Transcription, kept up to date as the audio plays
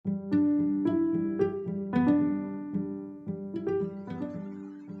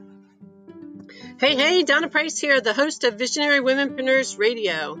Hey, Donna Price here, the host of Visionary Womenpreneurs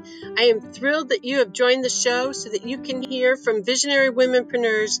Radio. I am thrilled that you have joined the show so that you can hear from visionary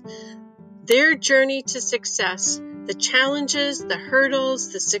womenpreneurs their journey to success, the challenges, the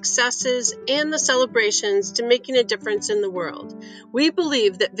hurdles, the successes, and the celebrations to making a difference in the world. We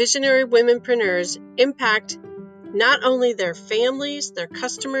believe that visionary womenpreneurs impact not only their families, their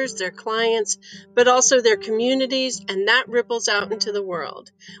customers, their clients, but also their communities, and that ripples out into the world.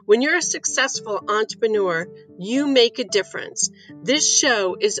 When you're a successful entrepreneur, you make a difference. This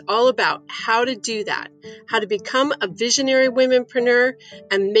show is all about how to do that, how to become a visionary womenpreneur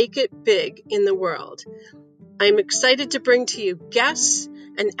and make it big in the world. I'm excited to bring to you guests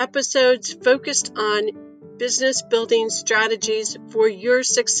and episodes focused on business building strategies for your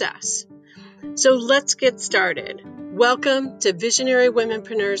success. So let's get started. Welcome to Visionary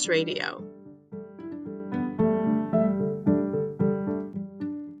Womenpreneurs Radio.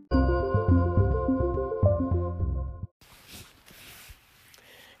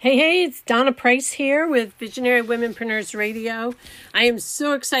 Hey, it's Donna Price here with Visionary Womenpreneurs Radio. I am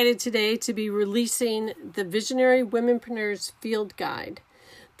so excited today to be releasing the Visionary Womenpreneurs Field Guide.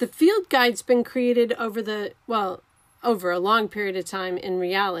 The Field Guide's been created over a long period of time in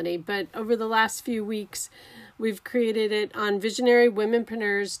reality, but over the last few weeks, we've created it on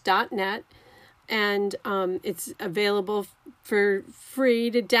visionarywomenpreneurs.net, and it's available for free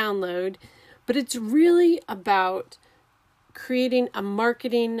to download, but it's really about creating a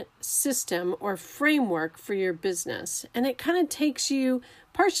marketing system or framework for your business. And it kind of takes you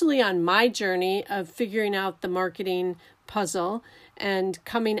partially on my journey of figuring out the marketing puzzle and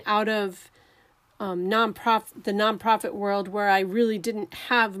coming out of the nonprofit world where I really didn't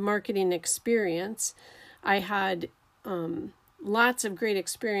have marketing experience. I had lots of great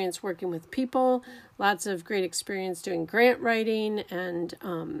experience working with people, lots of great experience doing grant writing and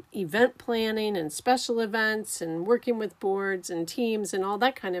event planning and special events and working with boards and teams and all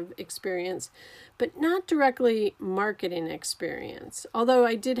that kind of experience, but not directly marketing experience. Although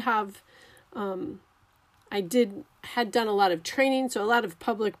I did have had done a lot of training, so a lot of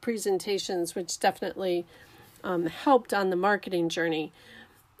public presentations, which definitely helped on the marketing journey.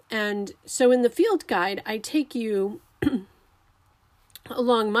 And so in the field guide, I take you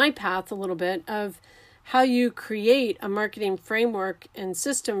along my path a little bit of how you create a marketing framework and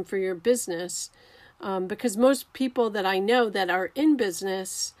system for your business. Because most people that I know that are in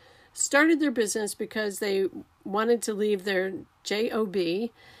business started their business because they wanted to leave their job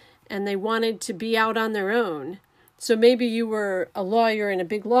and they wanted to be out on their own. So maybe you were a lawyer in a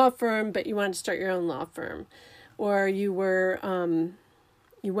big law firm, but you wanted to start your own law firm. Or you were,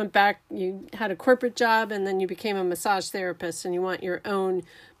 you went back, you had a corporate job, and then you became a massage therapist, and you want your own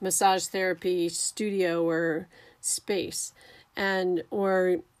massage therapy studio or space.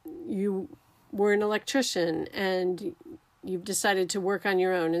 Or you were an electrician, and you've decided to work on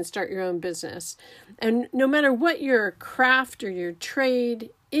your own and start your own business. And no matter what your craft or your trade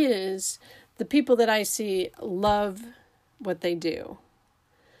is, the people that I see love what they do.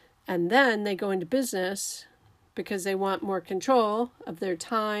 And then they go into business because they want more control of their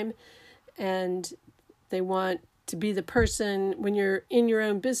time and they want to be the person. When you're in your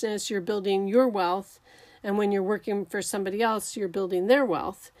own business, you're building your wealth. And when you're working for somebody else, you're building their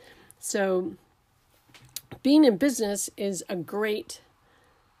wealth. So being in business is a great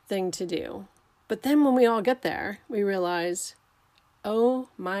thing to do. But then when we all get there, we realize, oh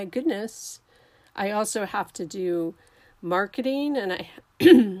my goodness, I also have to do marketing, and I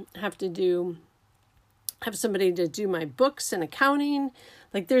have somebody to do my books and accounting.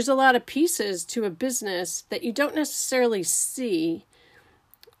 Like, there's a lot of pieces to a business that you don't necessarily see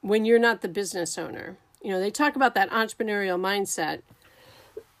when you're not the business owner. You know, they talk about that entrepreneurial mindset.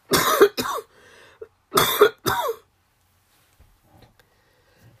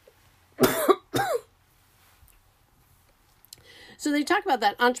 So they talk about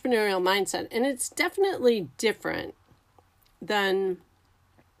that entrepreneurial mindset, and it's definitely different than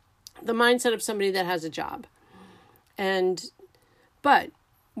the mindset of somebody that has a job. But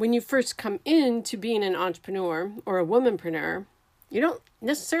when you first come into being an entrepreneur or a womanpreneur, you don't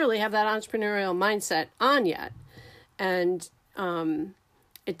necessarily have that entrepreneurial mindset on yet. And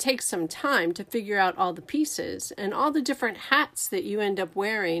it takes some time to figure out all the pieces and all the different hats that you end up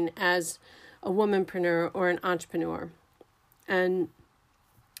wearing as a womanpreneur or an entrepreneur. And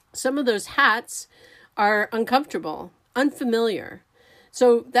some of those hats are uncomfortable, unfamiliar.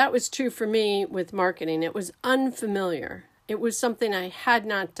 So that was true for me with marketing. It was unfamiliar. It was something I had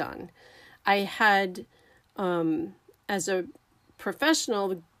not done. I had, as a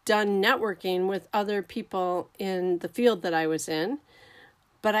professional, done networking with other people in the field that I was in,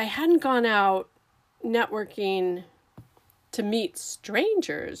 but I hadn't gone out networking to meet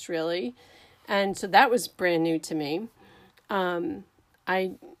strangers, really. And so that was brand new to me.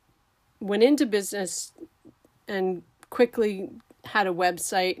 I went into business and quickly had a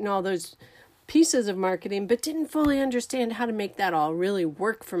website and all those pieces of marketing, but didn't fully understand how to make that all really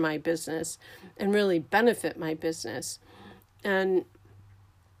work for my business and really benefit my business. And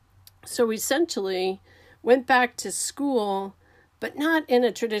so essentially went back to school, but not in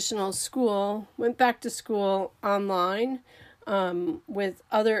a traditional school, went back to school online with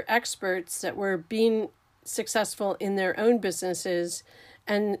other experts that were being successful in their own businesses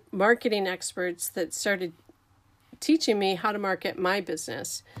and marketing experts that started teaching me how to market my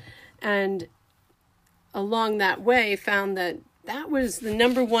business. And along that way, found that that was the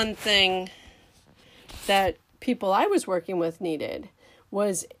number one thing that people I was working with needed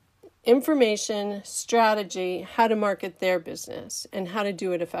was information, strategy, how to market their business and how to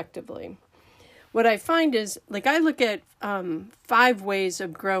do it effectively. What I find is, I look at 5 ways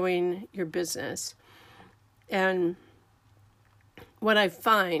of growing your business. And what I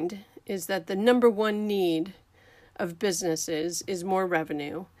find is that the number one need of businesses is more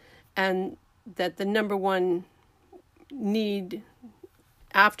revenue, and that the number one need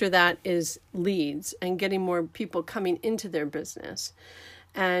after that is leads and getting more people coming into their business.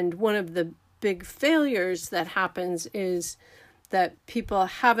 And one of the big failures that happens is that people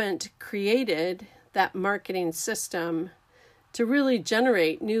haven't created that marketing system to really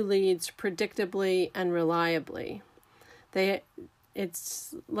generate new leads predictably and reliably.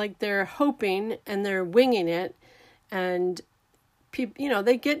 It's like they're hoping and they're winging it, and people,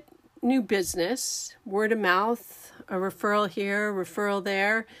 they get new business, word of mouth, a referral here, a referral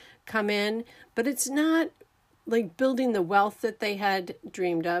there, come in, but it's not like building the wealth that they had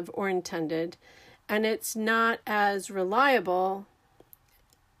dreamed of or intended, and it's not as reliable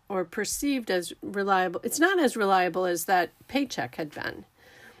or perceived as reliable. It's not as reliable as that paycheck had been.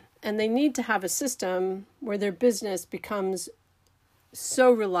 And they need to have a system where their business becomes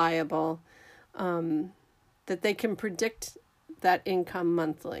so reliable that they can predict that income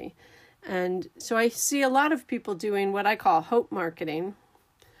monthly. And so I see a lot of people doing what I call hope marketing,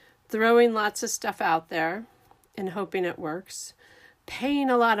 throwing lots of stuff out there and hoping it works, paying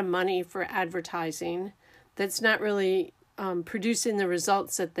a lot of money for advertising that's not really producing the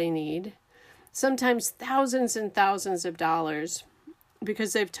results that they need, sometimes thousands and thousands of dollars,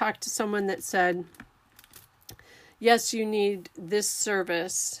 because they've talked to someone that said, yes, you need this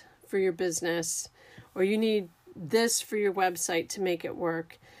service for your business, or you need this for your website to make it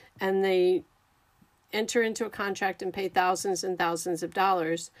work. And they enter into a contract and pay thousands and thousands of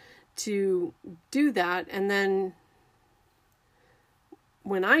dollars to do that. And then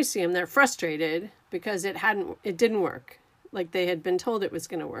when I see them, they're frustrated because it didn't work like they had been told it was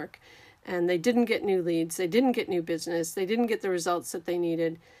going to work. And they didn't get new leads. They didn't get new business. They didn't get the results that they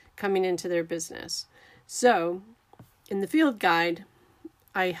needed coming into their business. So in the field guide,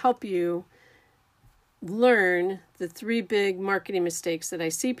 I help you learn the 3 big marketing mistakes that I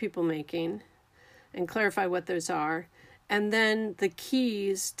see people making and clarify what those are, and then the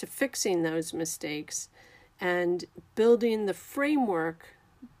keys to fixing those mistakes and building the framework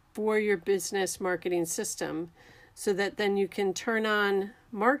for your business marketing system so that then you can turn on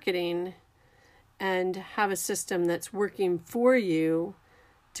marketing and have a system that's working for you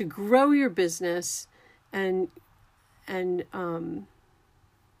to grow your business and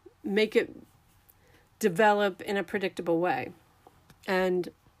make it develop in a predictable way. And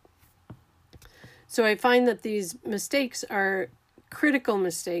so I find that these mistakes are critical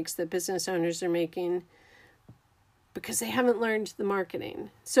mistakes that business owners are making because they haven't learned the marketing.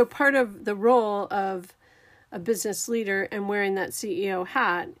 So part of the role of a business leader and wearing that CEO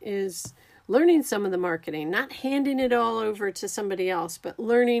hat is learning some of the marketing, not handing it all over to somebody else, but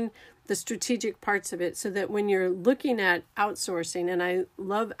learning the strategic parts of it so that when you're looking at outsourcing, and I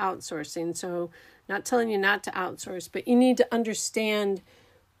love outsourcing, so not telling you not to outsource, but you need to understand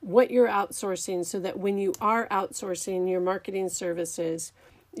what you're outsourcing so that when you are outsourcing your marketing services,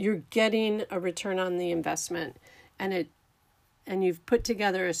 you're getting a return on the investment, and you've put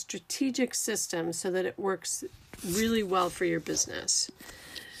together a strategic system so that it works really well for your business.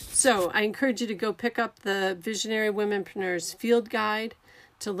 So I encourage you to go pick up the Visionary Womenpreneurs Field Guide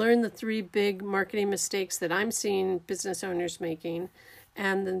to learn the 3 big marketing mistakes that I'm seeing business owners making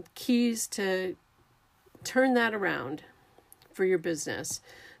and the keys to turn that around for your business.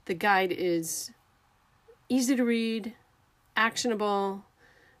 The guide is easy to read, actionable,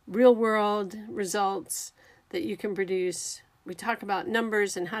 real world results that you can produce. We talk about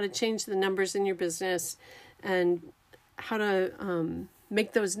numbers and how to change the numbers in your business and how to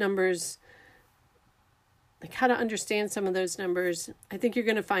make those numbers like how to understand some of those numbers, I think you're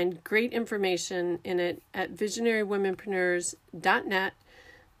going to find great information in it at visionarywomenpreneurs.net.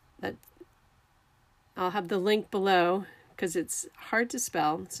 That I'll have the link below because it's hard to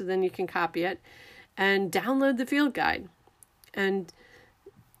spell, so then you can copy it and download the field guide. And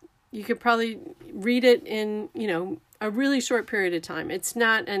you could probably read it in, a really short period of time. It's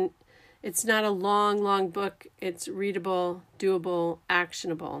not a long book. It's readable, doable,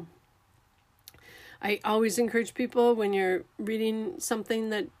 actionable. I always encourage people when you're reading something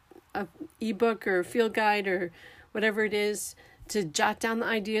that an ebook or field guide or whatever it is, to jot down the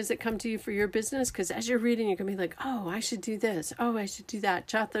ideas that come to you for your business, because as you're reading, you're going to be like, oh, I should do this. Oh, I should do that.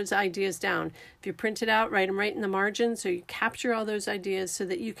 Jot those ideas down. If you print it out, write them right in the margin so you capture all those ideas so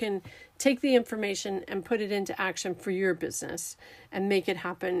that you can take the information and put it into action for your business and make it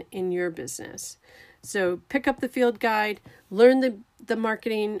happen in your business. So pick up the field guide, learn the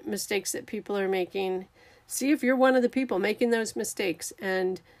marketing mistakes that people are making, see if you're one of the people making those mistakes,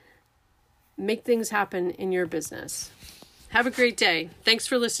 and make things happen in your business. Have a great day. Thanks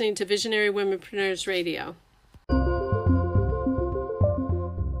for listening to Visionary Womenpreneurs Radio.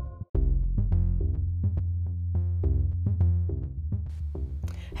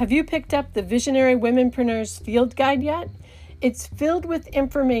 Have you picked up the Visionary Womenpreneurs Field Guide yet? It's filled with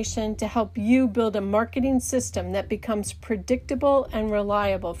information to help you build a marketing system that becomes predictable and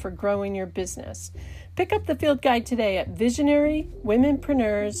reliable for growing your business. Pick up the field guide today at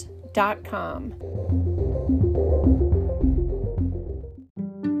visionarywomenpreneurs.com.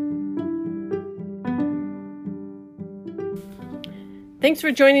 Thanks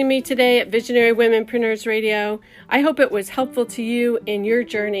for joining me today at Visionary Womenpreneurs Radio. I hope it was helpful to you in your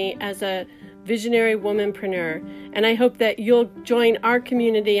journey as a visionary womanpreneur. And I hope that you'll join our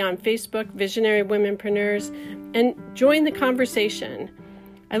community on Facebook, Visionary Womenpreneurs, and join the conversation.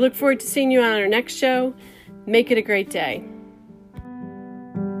 I look forward to seeing you on our next show. Make it a great day.